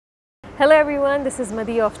Hello everyone, this is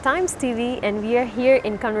Madi of Times TV and we are here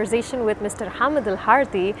in conversation with Mr. Hamid Al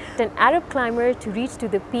Harthi, an Arab climber to reach to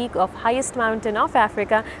the peak of highest mountain of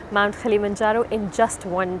Africa, Mount Kilimanjaro, in just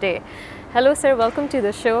one day. Hello sir, welcome to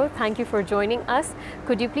the show. Thank you for joining us.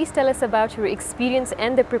 Could you please tell us about your experience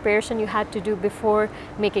and the preparation you had to do before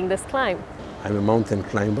making this climb? I'm a mountain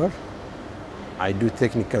climber. I do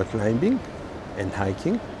technical climbing and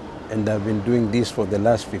hiking, and I've been doing this for the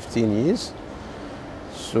last 15 years.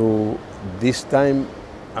 So this time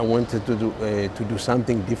I wanted to do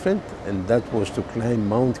something different, and that was to climb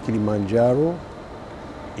Mount Kilimanjaro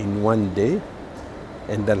in one day,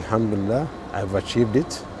 and Alhamdulillah I've achieved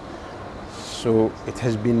it. So it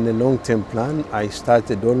has been a long-term plan. I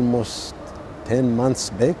started almost 10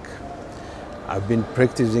 months back. I've been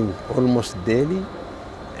practicing almost daily,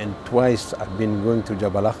 and twice I've been going to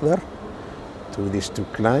Jabal Akhdar to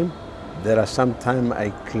climb. There are some time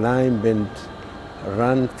I climb and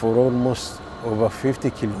run for almost over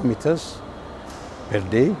 50 kilometers per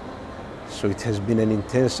day. So it has been an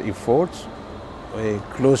intense effort.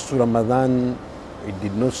 Close to Ramadan, it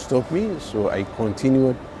did not stop me, so I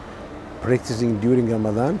continued practicing during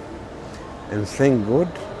Ramadan, and thank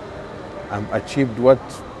God I've achieved what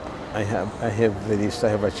I have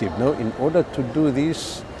achieved. Now, in order to do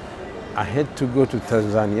this, I had to go to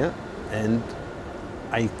Tanzania, and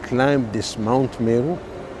I climbed this Mount Meru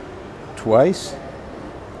twice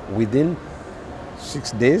within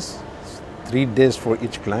 6 days, 3 days for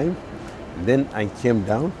each climb. Then I came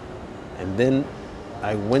down, and then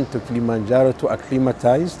I went to Kilimanjaro to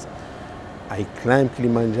acclimatize. I climbed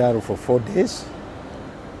Kilimanjaro for 4 days.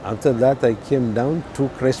 After that, I came down,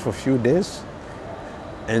 took rest for a few days,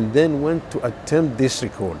 and then went to attempt this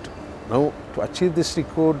record. Now, to achieve this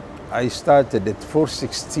record, I started at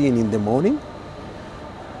 4:16 in the morning,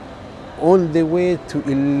 all the way to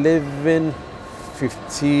 11:15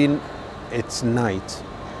 at night.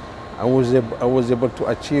 I was able to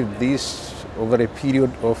achieve this over a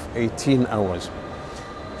period of 18 hours.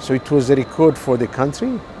 So it was a record for the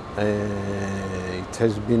country.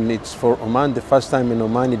 It's for Oman, the first time in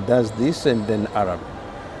Oman it does this, and then Arab.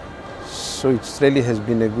 So it really has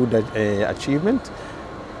been a good achievement,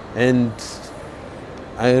 and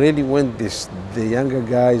I really want the younger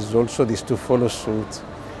guys also to follow suit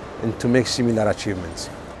and to make similar achievements.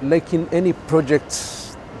 Like in any project,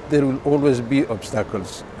 there will always be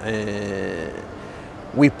obstacles.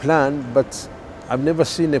 We plan, but I've never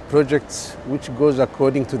seen a project which goes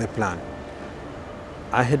according to the plan.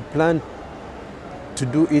 I had planned to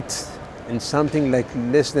do it in something like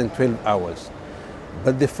less than 12 hours.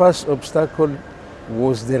 But the first obstacle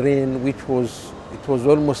was the rain, it was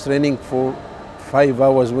almost raining for 5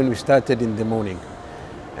 hours when we started in the morning.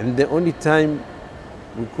 And the only time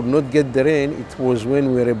we could not get the rain, it was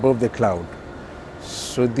when we were above the cloud.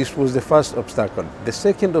 So this was the first obstacle. The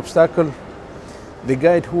second obstacle, the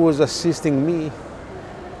guide who was assisting me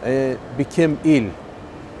became ill,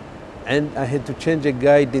 and I had to change a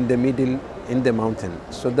guide in the middle in the mountain.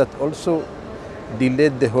 So that also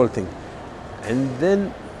delayed the whole thing. And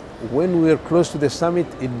then when we were close to the summit,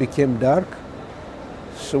 it became dark.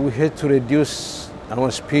 So we had to reduce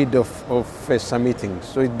our speed of summiting.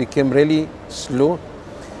 So it became really slow.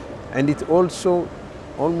 And it also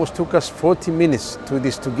almost took us 40 minutes to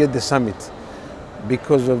get the summit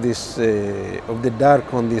because of this of the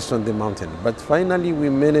dark on the mountain. But finally we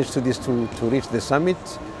managed to reach the summit,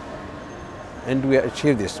 and we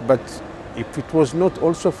achieved this. But if it was not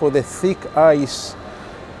also for the thick ice,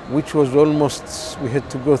 which was we had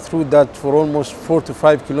to go through that for almost 4 to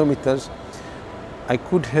 5 kilometers, I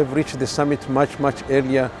could have reached the summit much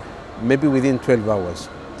earlier, maybe within 12 hours.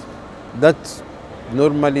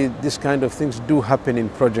 Normally this kind of things do happen in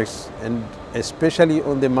projects, and especially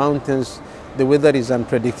on the mountains, the weather is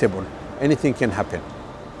unpredictable. Anything can happen.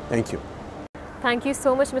 Thank you. Thank you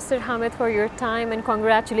so much, Mr. Hamid, for your time, and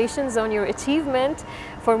congratulations on your achievement.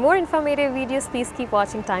 For more informative videos, please keep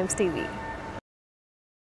watching Times TV.